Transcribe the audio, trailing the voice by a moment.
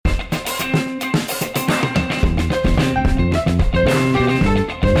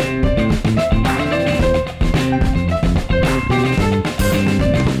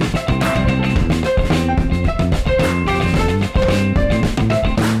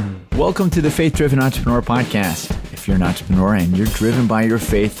Welcome to the Faith Driven Entrepreneur Podcast. If you're an entrepreneur and you're driven by your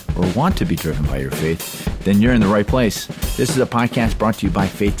faith or want to be driven by your faith, then you're in the right place. This is a podcast brought to you by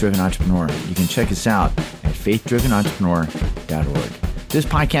Faith Driven Entrepreneur. You can check us out at faithdrivenentrepreneur.org. This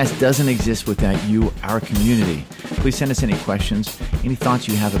podcast doesn't exist without you, our community. Please send us any questions, any thoughts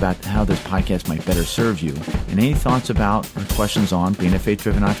you have about how this podcast might better serve you, and any thoughts about or questions on being a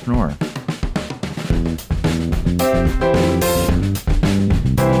faith-driven entrepreneur.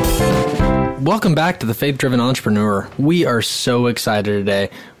 Welcome back to the Faith Driven Entrepreneur. We are so excited today.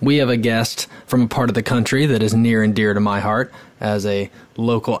 We have a guest from a part of the country that is near and dear to my heart as a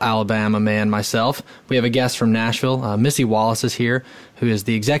local Alabama man myself. We have a guest from Nashville. Missy Wallace is here, who is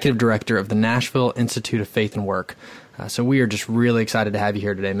the executive director of the Nashville Institute of Faith and Work. So we are just really excited to have you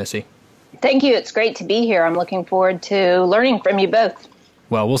here today, Missy. Thank you. It's great to be here. I'm looking forward to learning from you both.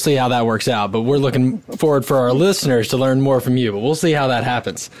 Well, we'll see how that works out, but we're looking forward for our listeners to learn more from you, but we'll see how that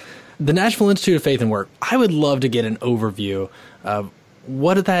happens. The Nashville Institute of Faith and Work, I would love to get an overview of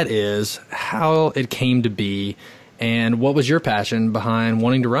what that is, how it came to be, and what was your passion behind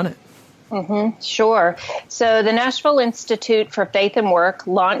wanting to run it? Sure. So the Nashville Institute for Faith and Work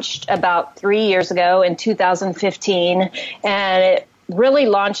launched about 3 years ago in 2015, and it really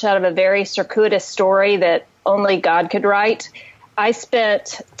launched out of a very circuitous story that only God could write. I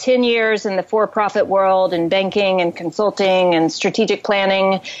spent 10 years in the for-profit world in banking and consulting and strategic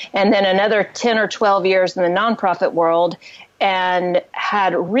planning, and then another 10 or 12 years in the nonprofit world, and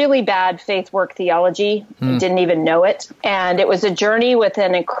had really bad faith work theology, didn't even know it. And it was a journey with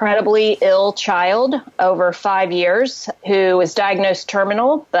an incredibly ill child over 5 years who was diagnosed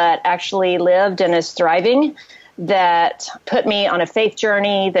terminal, but actually lived and is thriving, that put me on a faith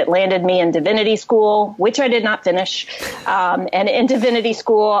journey that landed me in divinity school, which I did not finish. And in divinity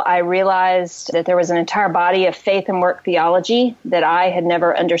school, I realized that there was an entire body of faith and work theology that I had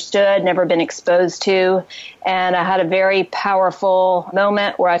never understood, never been exposed to. And I had a very powerful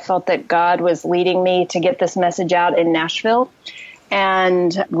moment where I felt that God was leading me to get this message out in Nashville,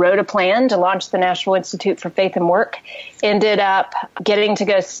 and wrote a plan to launch the Nashville Institute for Faith and Work. Ended up getting to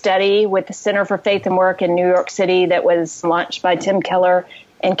go study with the Center for Faith and Work in New York City that was launched by Tim Keller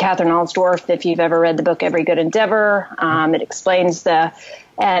and Catherine Alsdorf. If you've ever read the book, Every Good Endeavor, it explains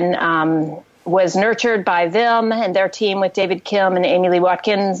was nurtured by them and their team with David Kim and Amy Lee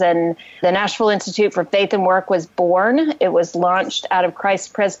Watkins. And the Nashville Institute for Faith and Work was born. It was launched out of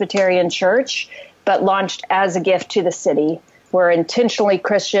Christ Presbyterian Church, but launched as a gift to the city. We're intentionally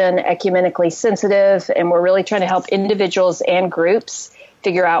Christian, ecumenically sensitive, and we're really trying to help individuals and groups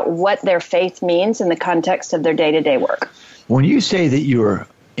figure out what their faith means in the context of their day-to-day work. When you say that you were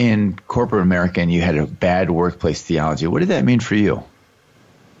in corporate America and you had a bad workplace theology, what did that mean for you?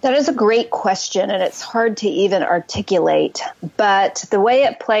 That is a great question, and it's hard to even articulate. But the way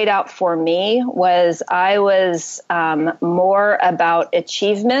it played out for me was I was more about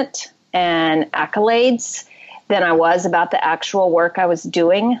achievement and accolades than I was about the actual work I was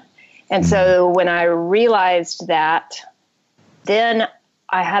doing. And so when I realized that, then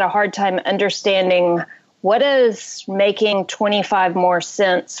I had a hard time understanding what does making 25 more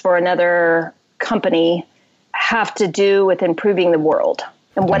cents for another company have to do with improving the world.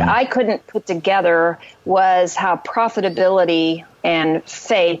 And what I couldn't put together was how profitability and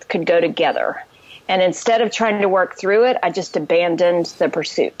faith could go together. And instead of trying to work through it, I just abandoned the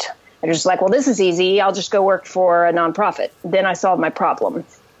pursuit. I was just like, well, this is easy. I'll just go work for a nonprofit. Then I solved my problem.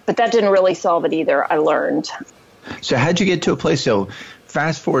 But that didn't really solve it either, I learned. So how'd you get to a place? So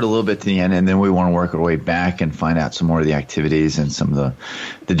fast forward a little bit to the end, and then we want to work our way back and find out some more of the activities and some of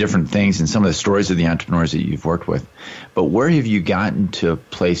the different things and some of the stories of the entrepreneurs that you've worked with. But where have you gotten to a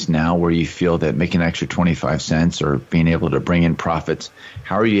place now where you feel that making an extra 25 cents or being able to bring in profits,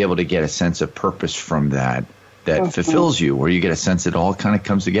 how are you able to get a sense of purpose from that fulfills you, where you get a sense it all kind of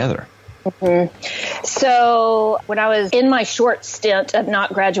comes together? So when I was in my short stint of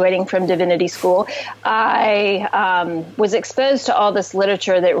not graduating from divinity school, I was exposed to all this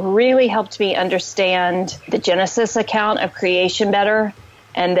literature that really helped me understand the Genesis account of creation better,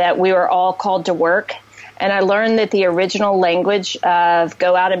 and that we were all called to work. And I learned that the original language of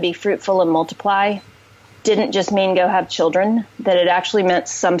go out and be fruitful and multiply didn't just mean go have children, that it actually meant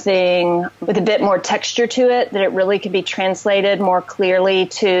something with a bit more texture to it, that it really could be translated more clearly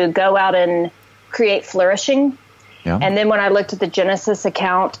to go out and create flourishing. Yeah. And then when I looked at the Genesis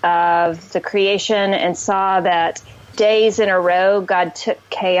account of the creation and saw that days in a row, God took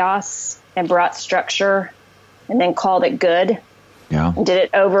chaos and brought structure and then called it good. Yeah. And did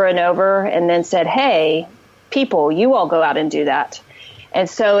it over and over and then said, hey, people, you all go out and do that. And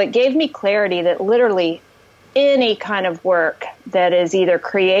so it gave me clarity that literally any kind of work that is either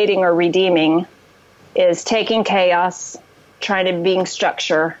creating or redeeming is taking chaos, trying to bring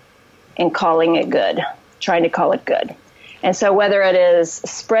structure, and calling it good, trying to call it good. And so whether it is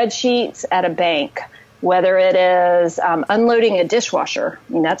spreadsheets at a bank, whether it is unloading a dishwasher,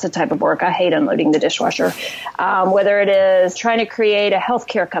 I mean, that's a type of work. I hate unloading the dishwasher. Whether it is trying to create a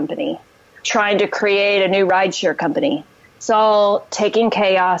healthcare company, trying to create a new rideshare company. It's all taking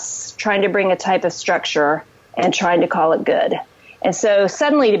chaos, trying to bring a type of structure, and trying to call it good. And so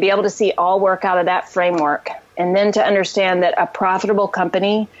suddenly to be able to see all work out of that framework, and then to understand that a profitable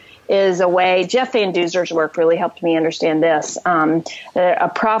company is a way, Jeff Van Duzer's work really helped me understand this, that a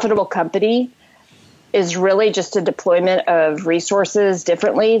profitable company is really just a deployment of resources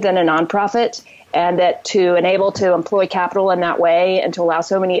differently than a nonprofit, and that to enable to employ capital in that way and to allow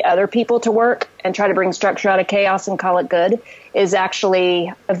so many other people to work and try to bring structure out of chaos and call it good is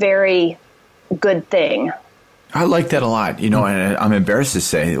actually a very good thing. I like that a lot, and I'm embarrassed to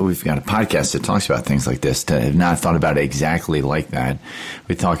say that we've got a podcast that talks about things like this, to have not thought about it exactly like that.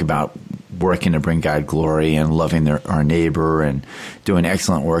 We talk about working to bring God glory and loving our neighbor and doing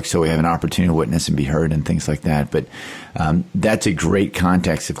excellent work so we have an opportunity to witness and be heard and things like that. But that's a great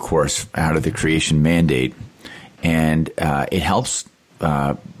context, of course, out of the creation mandate. And it helps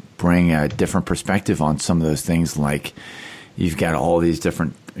bring a different perspective on some of those things, like you've got all these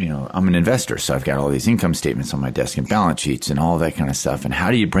different, I'm an investor, so I've got all these income statements on my desk and balance sheets and all that kind of stuff. And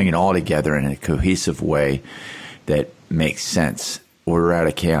how do you bring it all together in a cohesive way that makes sense? Order out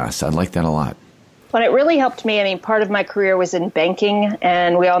of chaos. I like that a lot. Well, it really helped me. I mean, part of my career was in banking,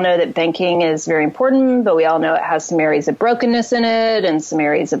 and we all know that banking is very important, but we all know it has some areas of brokenness in it and some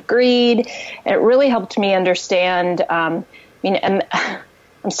areas of greed. And it really helped me understand, I'm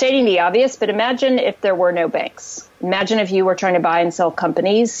stating the obvious, but imagine if there were no banks. Imagine if you were trying to buy and sell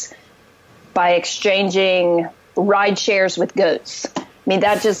companies by exchanging ride shares with goats. I mean,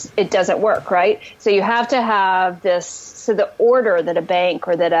 it doesn't work, right? So you have to have this, so the order that a bank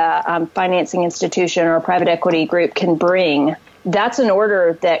or that a financing institution or a private equity group can bring, that's an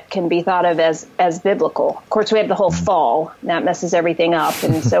order that can be thought of as biblical. Of course, we have the whole fall, and that messes everything up.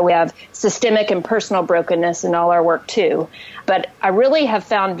 And so we have systemic and personal brokenness in all our work too. But I really have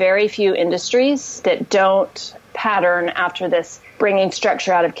found very few industries that don't pattern after this, bringing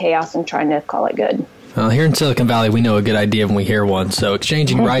structure out of chaos and trying to call it good. Well, here in Silicon Valley, we know a good idea when we hear one. So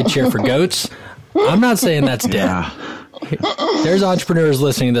exchanging rideshare for goats, I'm not saying that's dead. Yeah. There's entrepreneurs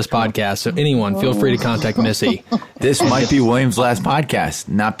listening to this podcast, so anyone, feel free to contact Missy. This might be William's last podcast,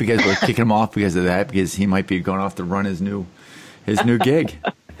 not because we're kicking him off because of that, because he might be going off to run his new gig.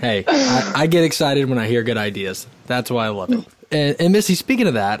 Hey, I get excited when I hear good ideas. That's why I love it. And Missy, speaking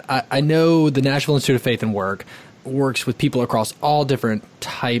of that, I know the Nashville Institute of Faith and Work works with people across all different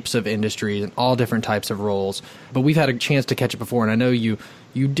types of industries and all different types of roles. But we've had a chance to catch it before, and I know you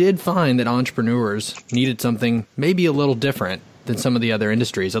did find that entrepreneurs needed something maybe a little different than some of the other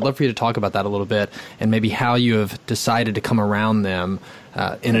industries. I'd love for you to talk about that a little bit and maybe how you have decided to come around them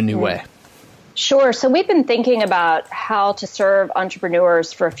in a new way. Sure. So we've been thinking about how to serve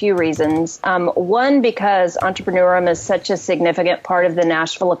entrepreneurs for a few reasons. One, because entrepreneurism is such a significant part of the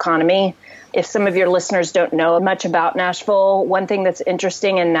Nashville economy. If some of your listeners don't know much about Nashville, one thing that's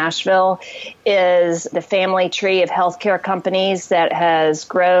interesting in Nashville is the family tree of healthcare companies that has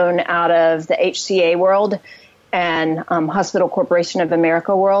grown out of the HCA world and Hospital Corporation of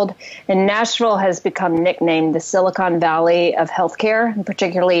America world. And Nashville has become nicknamed the Silicon Valley of healthcare, and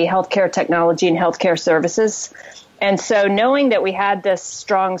particularly healthcare technology and healthcare services. And so knowing that we had this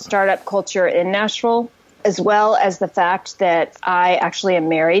strong startup culture in Nashville, as well as the fact that I actually am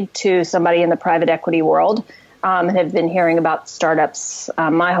married to somebody in the private equity world and have been hearing about startups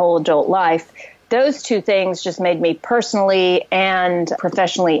my whole adult life, those two things just made me personally and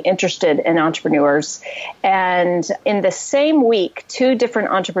professionally interested in entrepreneurs. And in the same week, two different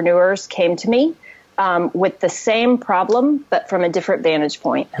entrepreneurs came to me with the same problem, but from a different vantage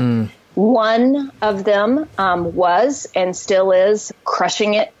point. One of them was and still is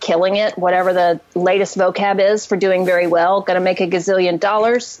crushing it, killing it, whatever the latest vocab is for doing very well, going to make $1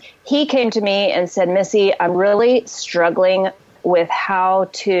 gazillion. He came to me and said, Missy, I'm really struggling with how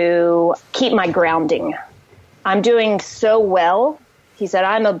to keep my grounding. I'm doing so well. He said,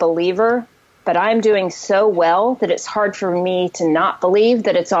 I'm a believer, but I'm doing so well that it's hard for me to not believe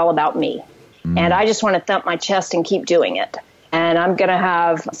that it's all about me. And I just want to thump my chest and keep doing it. And I'm going to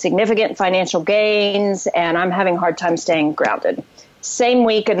have significant financial gains, and I'm having a hard time staying grounded. Same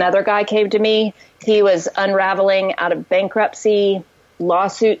week, another guy came to me. He was unraveling out of bankruptcy,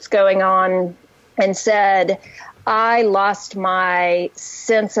 lawsuits going on, and said, I lost my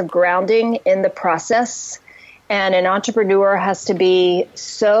sense of grounding in the process, And an entrepreneur has to be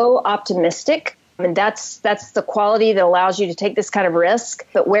so optimistic. I mean, that's the quality that allows you to take this kind of risk.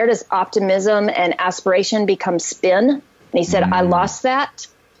 But where does optimism and aspiration become spin? And he said, I lost that.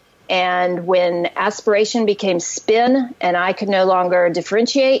 And when aspiration became spin and I could no longer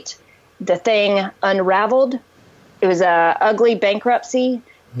differentiate, the thing unraveled. It was a ugly bankruptcy,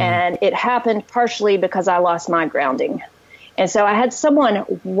 and it happened partially because I lost my grounding. And so I had someone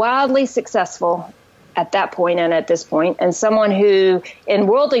wildly successful at that point and at this point, and someone who, in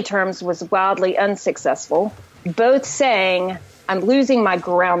worldly terms, was wildly unsuccessful, both saying, I'm losing my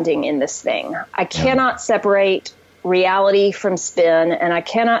grounding in this thing. I cannot separate reality from spin, and I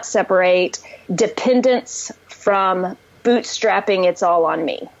cannot separate dependence from bootstrapping it's all on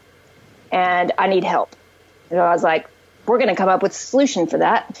me. And I need help. So I was like, we're going to come up with a solution for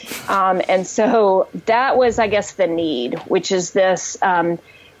that. And so that was, I guess, the need, which is this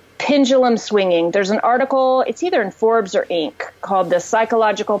pendulum swinging. There's an article, it's either in Forbes or Inc., called The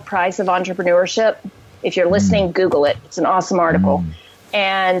Psychological Price of Entrepreneurship. If you're listening, Google it. It's an awesome article.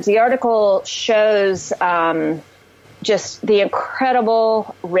 And the article shows just the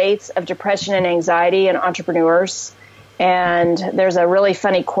incredible rates of depression and anxiety in entrepreneurs. And there's a really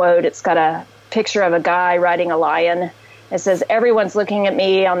funny quote. It's got a picture of a guy riding a lion. It says, everyone's looking at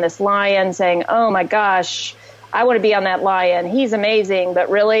me on this lion saying, oh my gosh, I want to be on that lion. He's amazing. But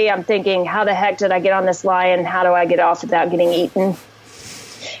really, I'm thinking, how the heck did I get on this lion? How do I get off without getting eaten?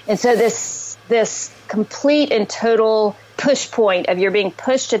 And so this complete and total push point of you're being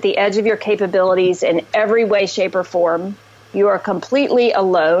pushed at the edge of your capabilities in every way, shape, or form. You are completely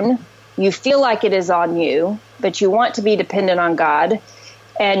alone. You feel like it is on you, but you want to be dependent on God.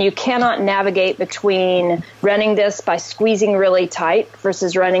 And you cannot navigate between running this by squeezing really tight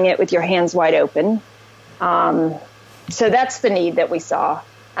versus running it with your hands wide open. So that's the need that we saw.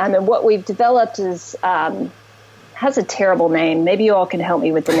 And what we've developed is has a terrible name. Maybe you all can help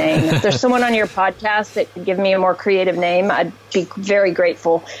me with the name. If there's someone on your podcast that could give me a more creative name, I'd be very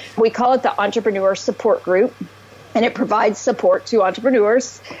grateful. We call it the Entrepreneur Support Group, and it provides support to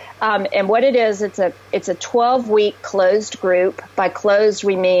entrepreneurs. And what it is, it's a 12-week closed group. By closed,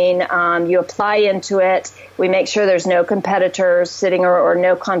 we mean you apply into it. We make sure there's no competitors sitting or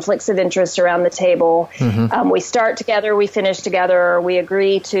no conflicts of interest around the table. We start together, we finish together. We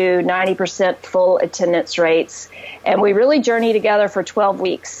agree to 90% full attendance rates. And we really journey together for 12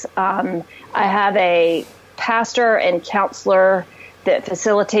 weeks. I have a pastor and counselor that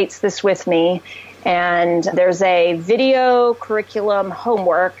facilitates this with me. And there's a video curriculum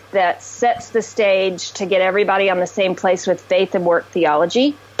homework that sets the stage to get everybody on the same place with faith and work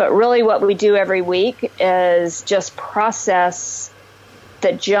theology. But really what we do every week is just process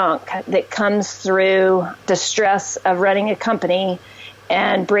the junk that comes through the stress of running a company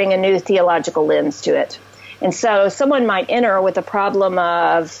and bring a new theological lens to it. And so someone might enter with a problem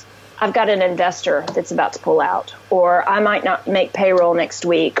of, I've got an investor that's about to pull out, or I might not make payroll next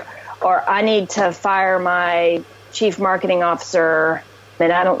week, or I need to fire my chief marketing officer,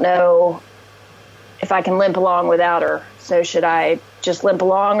 and I don't know if I can limp along without her. So should I just limp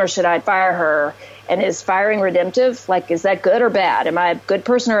along, or should I fire her? And is firing redemptive? Like, is that good or bad? Am I a good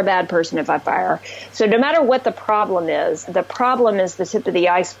person or a bad person if I fire? So no matter what the problem is the tip of the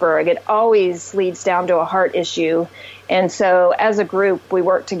iceberg. It always leads down to a heart issue. And so as a group, we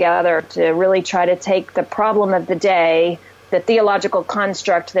work together to really try to take the problem of the day, the theological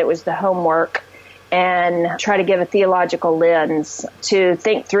construct that was the homework, and try to give a theological lens to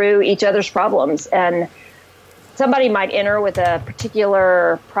think through each other's problems. And somebody might enter with a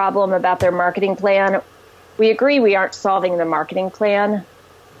particular problem about their marketing plan. We agree we aren't solving the marketing plan,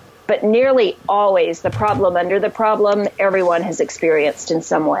 but nearly always the problem under the problem everyone has experienced in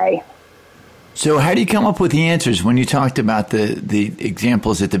some way. So how do you come up with the answers when you talked about the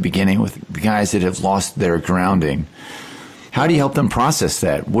examples at the beginning with the guys that have lost their grounding? How do you help them process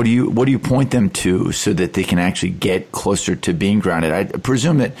that? What do you point them to so that they can actually get closer to being grounded? I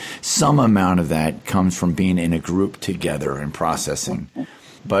presume that some amount of that comes from being in a group together and processing.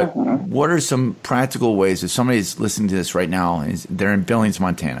 But what are some practical ways if somebody's listening to this right now, they're in Billings,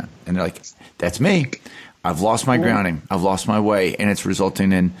 Montana, and they're like, that's me. I've lost my grounding. I've lost my way. And it's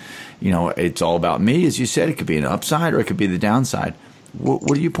resulting in, it's all about me. As you said, it could be an upside or it could be the downside.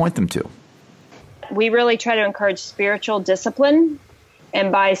 What do you point them to? We really try to encourage spiritual discipline.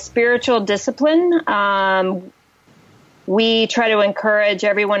 And by spiritual discipline, we try to encourage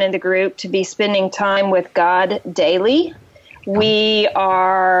everyone in the group to be spending time with God daily. We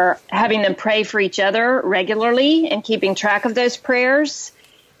are having them pray for each other regularly and keeping track of those prayers.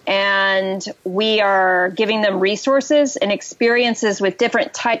 And we are giving them resources and experiences with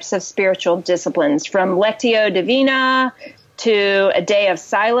different types of spiritual disciplines, from Lectio Divina to a day of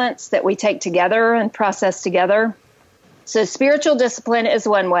silence that we take together and process together. So spiritual discipline is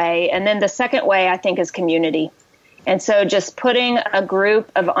one way. And then the second way, I think, is community. And so just putting a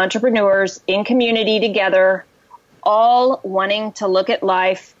group of entrepreneurs in community together, all wanting to look at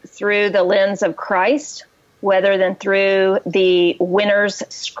life through the lens of Christ, rather than through the winner's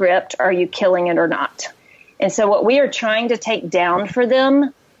script, are you killing it or not? And so what we are trying to take down for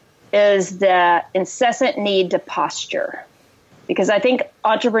them is the incessant need to posture. Because I think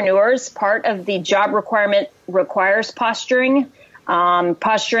entrepreneurs, part of the job requirement requires posturing.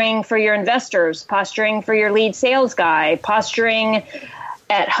 Posturing for your investors, posturing for your lead sales guy, posturing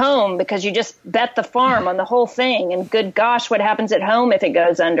at home because you just bet the farm on the whole thing. And good gosh, what happens at home if it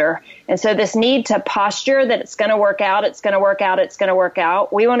goes under? And so this need to posture that it's going to work out, it's going to work out, it's going to work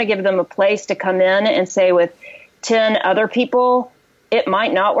out. We want to give them a place to come in and say with 10 other people, it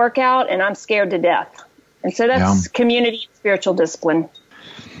might not work out and I'm scared to death. And so that's community and spiritual discipline.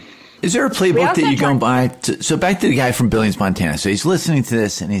 Is there a playbook that you go by? So back to the guy from Billings, Montana. So he's listening to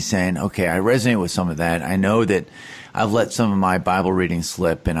this and he's saying, okay, I resonate with some of that. I know that I've let some of my Bible reading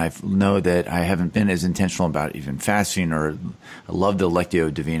slip, and I know that I haven't been as intentional about even fasting, or I love the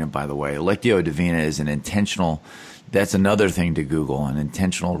Lectio Divina, by the way. Lectio Divina is an intentional, that's another thing to Google, an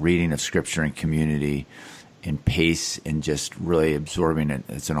intentional reading of Scripture in community, in pace, and just really absorbing it.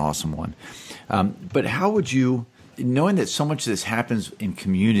 It's an awesome one. But how would you, knowing that so much of this happens in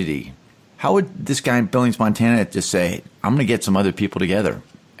community, how would this guy in Billings, Montana just say, I'm going to get some other people together?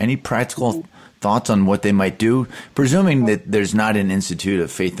 Any practical thoughts on what they might do? Presuming that there's not an Institute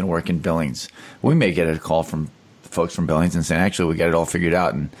of Faith and Work in Billings. We may get a call from folks from Billings and saying, actually, we got it all figured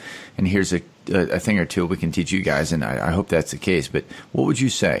out, and here's a thing or two we can teach you guys, and I hope that's the case. But what would you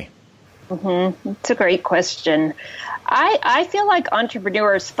say? Mm-hmm. It's a great question. I feel like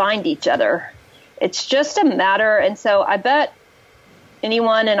entrepreneurs find each other. It's just a matter, and so I bet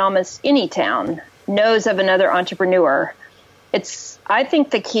anyone in almost any town knows of another entrepreneur. I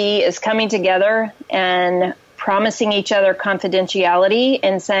think the key is coming together and promising each other confidentiality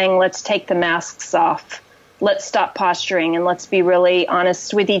and saying, let's take the masks off. Let's stop posturing and let's be really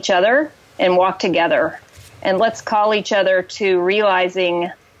honest with each other and walk together. And let's call each other to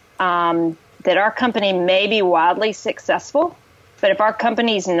realizing that our company may be wildly successful, but if our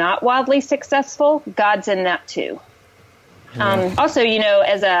company's not wildly successful, God's in that too. Also,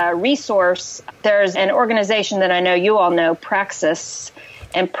 as a resource, there's an organization that I know you all know, Praxis.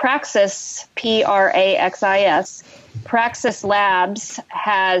 And Praxis, Praxis, Praxis Labs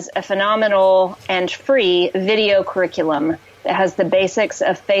has a phenomenal and free video curriculum that has the basics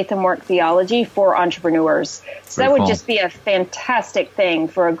of faith and work theology for entrepreneurs. So that would just be a fantastic thing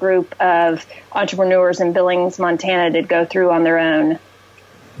for a group of entrepreneurs in Billings, Montana to go through on their own.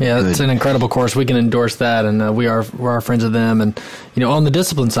 Yeah, it's an incredible course. We can endorse that, and we're friends of them. And on the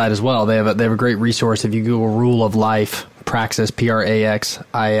discipline side as well, they have a great resource. If you Google Rule of Life, Praxis, Praxis,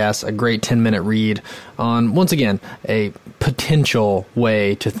 a great 10-minute read on, once again, a potential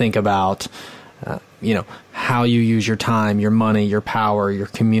way to think about, how you use your time, your money, your power, your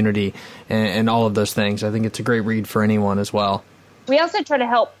community, and all of those things. I think it's a great read for anyone as well. We also try to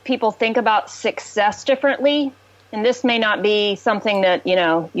help people think about success differently. And this may not be something that,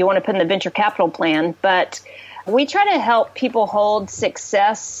 you want to put in the venture capital plan, but we try to help people hold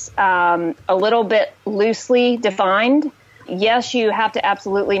success a little bit loosely defined. Yes, you have to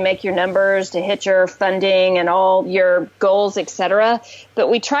absolutely make your numbers to hit your funding and all your goals, et cetera. But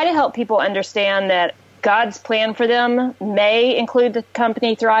we try to help people understand that God's plan for them may include the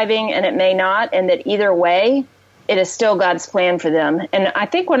company thriving and it may not, and that either way, it is still God's plan for them. And I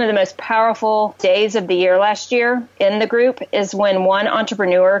think one of the most powerful days of the year last year in the group is when one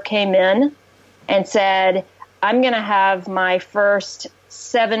entrepreneur came in and said, I'm going to have my first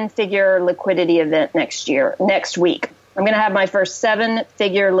 7-figure liquidity event next week. I'm going to have my first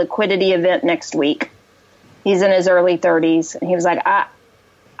 7-figure liquidity event next week. He's in his early 30s. And he was like,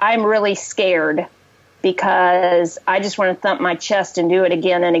 I'm really scared because I just want to thump my chest and do it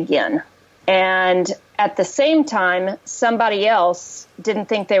again and again. And at the same time, somebody else didn't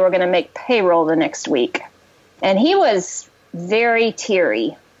think they were going to make payroll the next week. And he was very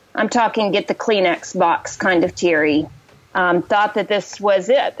teary. I'm talking get the Kleenex box kind of teary. Thought that this was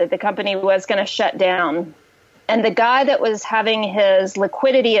it, that the company was going to shut down. And the guy that was having his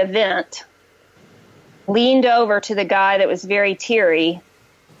liquidity event leaned over to the guy that was very teary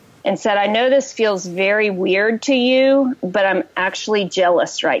and said, I know this feels very weird to you, but I'm actually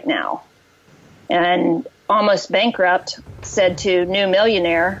jealous right now. and almost bankrupt, said to New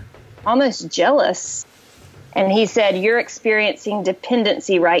Millionaire, almost jealous. And he said, "You're experiencing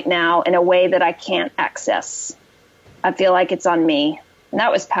dependency right now in a way that I can't access. I feel like it's on me." And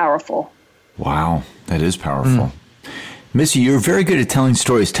that was powerful. Wow, that is powerful. Missy, you're very good at telling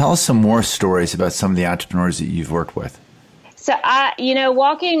stories. Tell us some more stories about some of the entrepreneurs that you've worked with. So,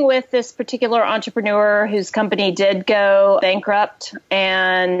 walking with this particular entrepreneur whose company did go bankrupt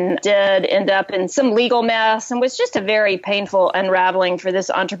and did end up in some legal mess and was just a very painful unraveling for this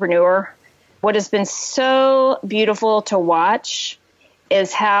entrepreneur. What has been so beautiful to watch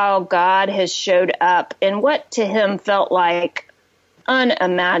is how God has showed up in what to him felt like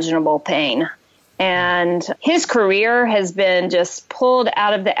unimaginable pain. And his career has been just pulled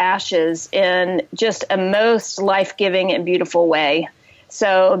out of the ashes in just a most life-giving and beautiful way.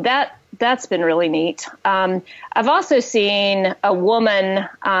 So that's been really neat. I've also seen a woman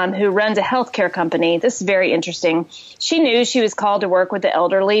who runs a healthcare company. This is very interesting. She knew she was called to work with the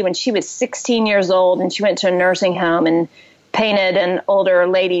elderly when she was 16 years old, and she went to a nursing home and painted an older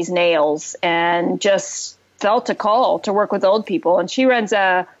lady's nails and just felt a call to work with old people. And she runs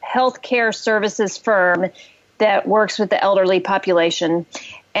a healthcare services firm that works with the elderly population.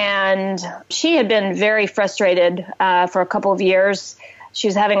 And she had been very frustrated for a couple of years. She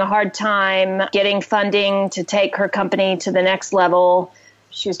was having a hard time getting funding to take her company to the next level.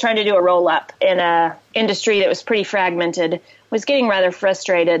 She was trying to do a roll-up in an industry that was pretty fragmented, was getting rather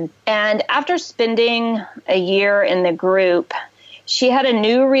frustrated. And after spending a year in the group, she had a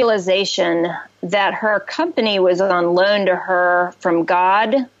new realization that her company was on loan to her from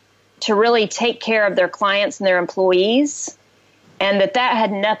God to really take care of their clients and their employees, and that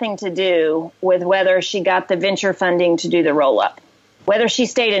had nothing to do with whether she got the venture funding to do the roll-up. Whether she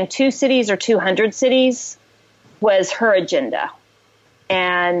stayed in 2 cities or 200 cities was her agenda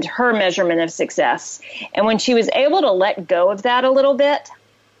and her measurement of success. And when she was able to let go of that a little bit,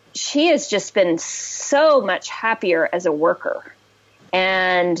 she has just been so much happier as a worker.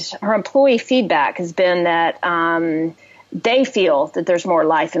 And her employee feedback has been that they feel that there's more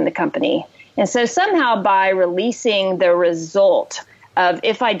life in the company. And so somehow by releasing the result of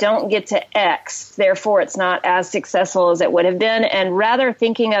if I don't get to X, therefore it's not as successful as it would have been, and rather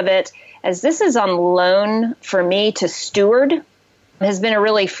thinking of it as this is on loan for me to steward, has been a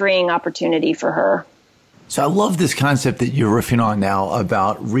really freeing opportunity for her. So I love this concept that you're riffing on now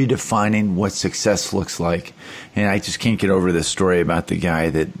about redefining what success looks like. And I just can't get over this story about the guy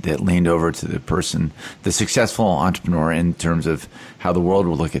that leaned over to the person, the successful entrepreneur in terms of how the world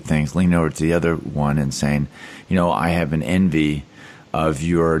will look at things, leaning over to the other one and saying, I have an envy of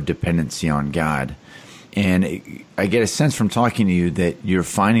your dependency on God. And I get a sense from talking to you that you're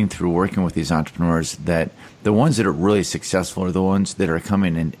finding through working with these entrepreneurs that the ones that are really successful are the ones that are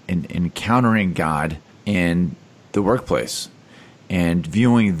coming and encountering God in the workplace and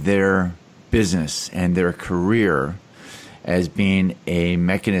viewing their business and their career as being a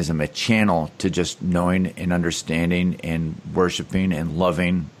mechanism, a channel to just knowing and understanding and worshiping and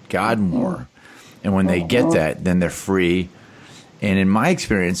loving God more. And when they get that, then they're free. And in my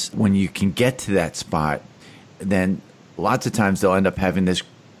experience, when you can get to that spot, then lots of times they'll end up having this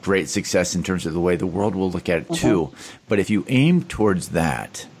great success in terms of the way the world will look at it too. But if you aim towards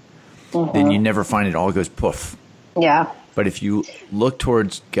that, then you never find it all goes poof. Yeah. But if you look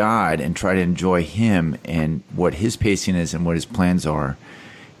towards God and try to enjoy Him and what His pacing is and what His plans are,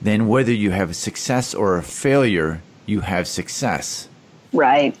 then whether you have a success or a failure, you have success.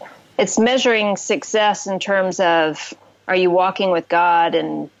 Right. It's measuring success in terms of, are you walking with God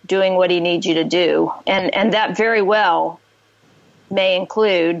and doing what He needs you to do? And that very well may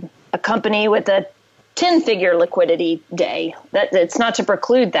include a company with a 10-figure liquidity day. It's not to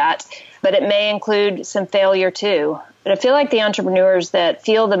preclude that, but it may include some failure too. But I feel like the entrepreneurs that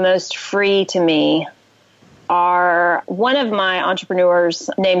feel the most free to me are one of my entrepreneurs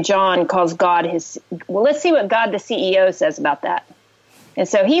named John calls God his, well, let's see what God the CEO says about that. And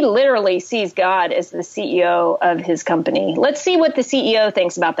so he literally sees God as the CEO of his company. Let's see what the CEO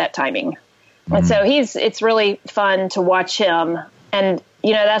thinks about that timing. And so it's really fun to watch him. And,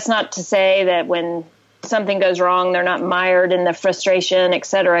 that's not to say that when something goes wrong, they're not mired in the frustration, et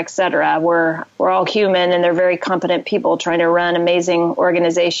cetera, et cetera. We're all human, and they're very competent people trying to run amazing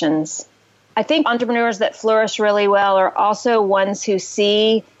organizations. I think entrepreneurs that flourish really well are also ones who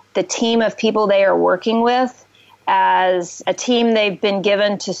see the team of people they are working with as a team they've been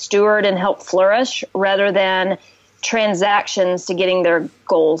given to steward and help flourish rather than transactions to getting their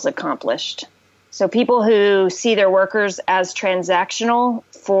goals accomplished. So people who see their workers as transactional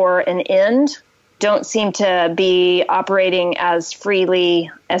for an end don't seem to be operating as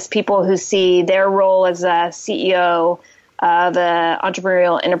freely as people who see their role as a CEO of an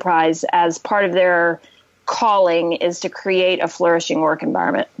entrepreneurial enterprise as part of their calling is to create a flourishing work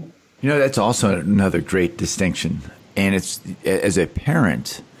environment. That's also another great distinction. And it's, as a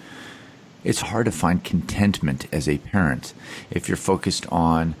parent, it's hard to find contentment as a parent if you're focused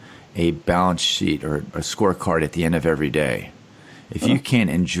on a balance sheet or a scorecard at the end of every day. If you can't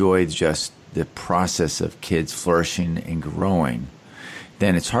enjoy just the process of kids flourishing and growing,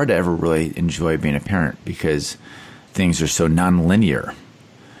 then it's hard to ever really enjoy being a parent because things are so nonlinear.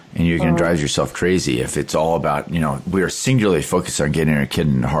 And you're going to drive yourself crazy if it's all about, we are singularly focused on getting our kid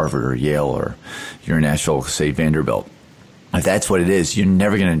into Harvard or Yale or you're in Nashville, say Vanderbilt. If that's what it is, you're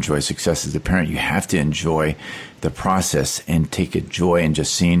never going to enjoy success as a parent. You have to enjoy the process and take a joy in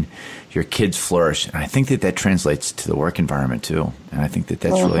just seeing your kids flourish. And I think that translates to the work environment too. And I think that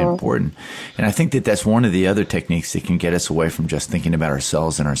that's really important. And I think that that's one of the other techniques that can get us away from just thinking about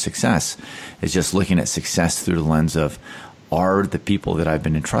ourselves and our success, is just looking at success through the lens of, are the people that I've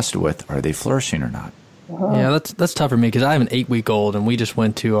been entrusted with, are they flourishing or not? Yeah, that's tough for me because I have an 8-week-old and we just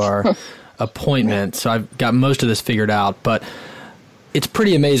went to our appointment. So I've got most of this figured out, but it's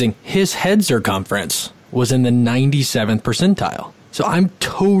pretty amazing. His head circumference was in the 97th percentile. So I'm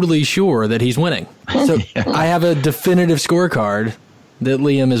totally sure that he's winning. So I have a definitive scorecard that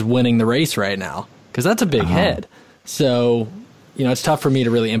Liam is winning the race right now because that's a big head. So, it's tough for me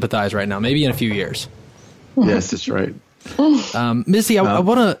to really empathize right now, maybe in a few years. Yes, that's right. Missy, I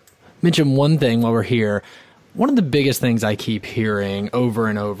want to mention one thing while we're here. One of the biggest things I keep hearing over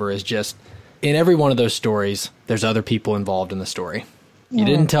and over is just, in every one of those stories, there's other people involved in the story. You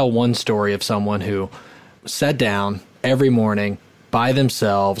didn't tell one story of someone who sat down every morning by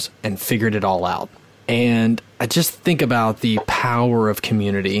themselves and figured it all out. And I just think about the power of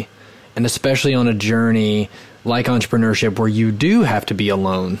community, and especially on a journey like entrepreneurship where you do have to be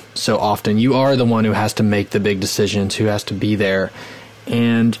alone so often. You are the one who has to make the big decisions, who has to be there.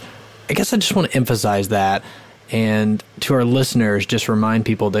 And I guess I just want to emphasize that, and to our listeners, just remind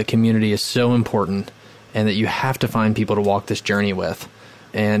people that community is so important and that you have to find people to walk this journey with.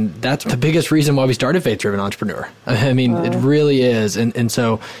 And that's the biggest reason why we started Faith Driven Entrepreneur. I mean, it really is. And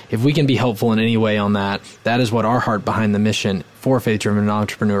so if we can be helpful in any way on that, that is what our heart behind the mission for Faith Driven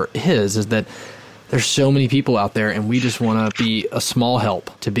Entrepreneur is that there's so many people out there, and we just want to be a small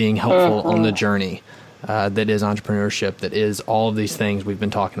help to being helpful on the journey that is entrepreneurship, that is all of these things we've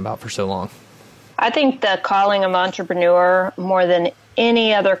been talking about for so long. I think the calling of entrepreneur, more than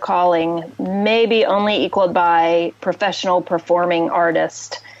any other calling, may be only equaled by professional performing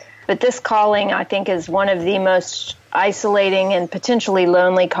artist. But this calling, I think, is one of the most isolating and potentially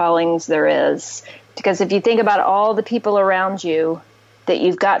lonely callings there is. Because if you think about all the people around you that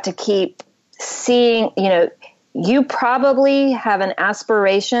you've got to keep seeing, you probably have an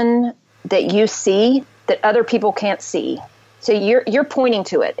aspiration that you see that other people can't see. So you're pointing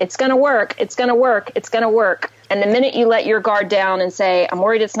to it. It's going to work. It's going to work. It's going to work. And the minute you let your guard down and say, I'm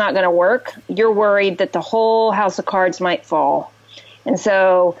worried it's not going to work, you're worried that the whole house of cards might fall. And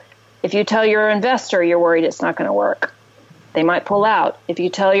so if you tell your investor you're worried it's not going to work, they might pull out. If you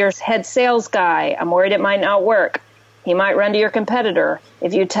tell your head sales guy, I'm worried it might not work, he might run to your competitor.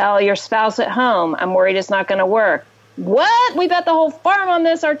 If you tell your spouse at home, I'm worried it's not going to work, what? We bet the whole farm on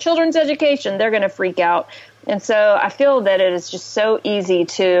this, our children's education. They're going to freak out. And so I feel that it is just so easy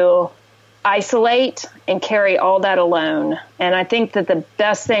to isolate and carry all that alone. And I think that the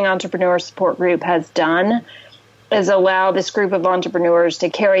best thing Entrepreneur Support Group has done is allow this group of entrepreneurs to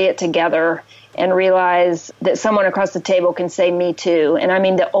carry it together and realize that someone across the table can say me too. And I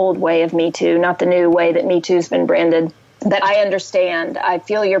mean the old way of me too, not the new way that me too's been branded. That I understand. I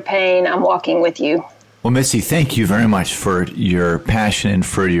feel your pain. I'm walking with you. Well, Missy, thank you very much for your passion and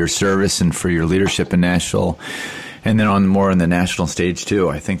for your service and for your leadership in Nashville, and then on the national stage too.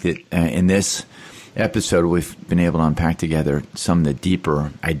 I think that in this episode, we've been able to unpack together some of the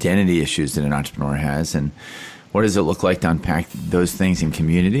deeper identity issues that an entrepreneur has, and what does it look like to unpack those things in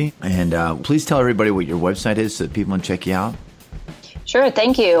community. And please tell everybody what your website is so that people can check you out. Sure,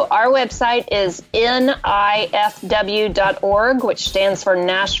 thank you. Our website is nifw.org, which stands for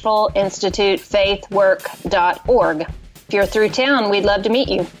Nashville Institute Faithwork.org. If you're through town, we'd love to meet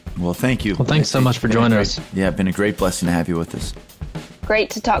you. Well, thank you. Well, thanks so much for joining us. Yeah, it's been a great blessing to have you with us.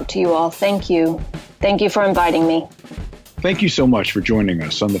 Great to talk to you all. Thank you. Thank you for inviting me. Thank you so much for joining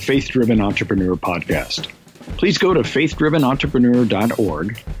us on the Faith Driven Entrepreneur podcast. Please go to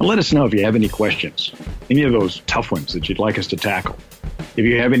faithdrivenentrepreneur.org and let us know if you have any questions, any of those tough ones that you'd like us to tackle. If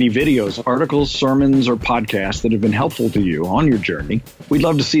you have any videos, articles, sermons, or podcasts that have been helpful to you on your journey, we'd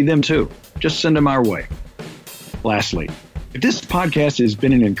love to see them too. just send them our way. Lastly, if this podcast has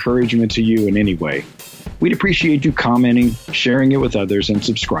been an encouragement to you in any way, we'd appreciate you commenting, sharing it with others, and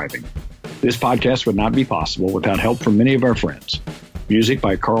subscribing. This podcast would not be possible without help from many of our friends. Music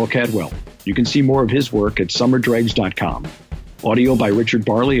by Carl Cadwell. You can see more of his work at summerdregs.com. Audio by Richard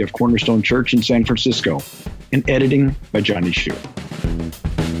Barley of Cornerstone Church in San Francisco. And editing by Johnny Shu.